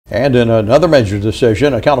And in another major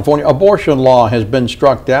decision, a California abortion law has been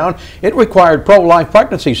struck down. It required pro-life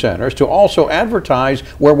pregnancy centers to also advertise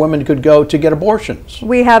where women could go to get abortions.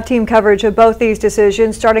 We have team coverage of both these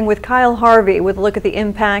decisions, starting with Kyle Harvey with a look at the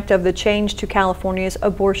impact of the change to California's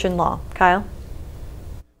abortion law. Kyle?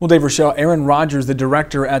 Well, Dave, Rochelle, Aaron Rodgers, the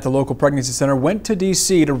director at the local pregnancy center, went to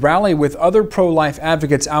D.C. to rally with other pro-life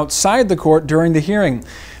advocates outside the court during the hearing.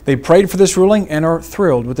 They prayed for this ruling and are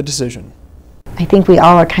thrilled with the decision. I think we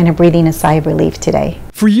all are kind of breathing a sigh of relief today.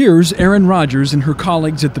 For years, Aaron Rodgers and her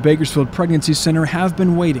colleagues at the Bakersfield Pregnancy Center have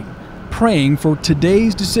been waiting, praying for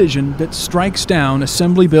today's decision that strikes down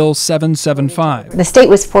Assembly Bill 775. The state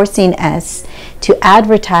was forcing us to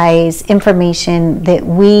advertise information that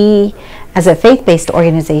we, as a faith-based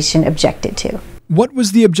organization, objected to. What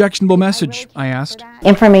was the objectionable message, I asked?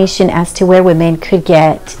 Information as to where women could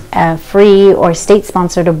get a free or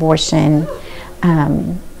state-sponsored abortion,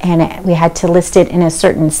 and we had to list it in a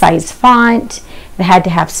certain size font. It had to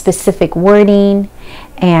have specific wording,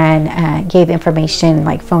 and gave information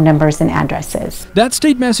like phone numbers and addresses. That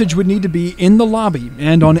state message would need to be in the lobby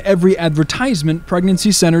and on every advertisement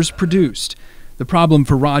pregnancy centers produced. The problem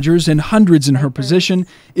for Rodgers and hundreds in her position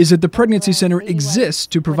is that the pregnancy center exists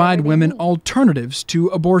to provide women alternatives to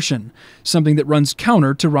abortion, something that runs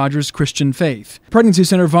counter to Rodgers' Christian faith. Pregnancy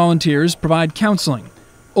center volunteers provide counseling,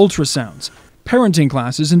 ultrasounds, parenting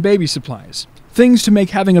classes, and baby supplies, things to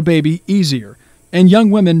make having a baby easier. And young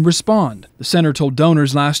women respond. The center told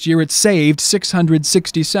donors last year it saved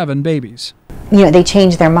 667 babies. You know, they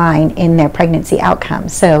changed their mind in their pregnancy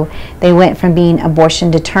outcomes. So they went from being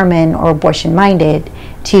abortion determined or abortion minded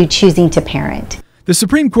to choosing to parent. The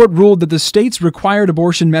Supreme Court ruled that the state's required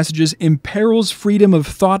abortion messages imperils freedom of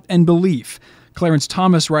thought and belief. Clarence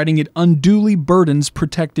Thomas writing it unduly burdens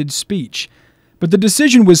protected speech. But the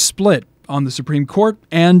decision was split on the Supreme Court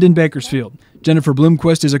and in Bakersfield. Jennifer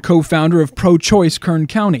Bloomquist is a co-founder of Pro-Choice Kern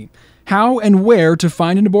County. How and where to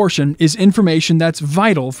find an abortion is information that's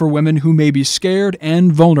vital for women who may be scared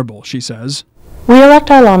and vulnerable, she says. We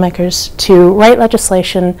elect our lawmakers to write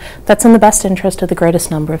legislation that's in the best interest of the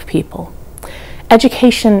greatest number of people.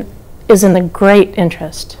 Education is in the great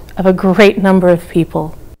interest of a great number of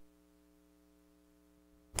people.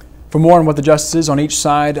 For more on what the justices on each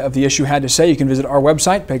side of the issue had to say, you can visit our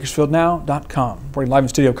website, bakersfieldnow.com. Reporting live in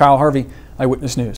studio, Kyle Harvey, Eyewitness News.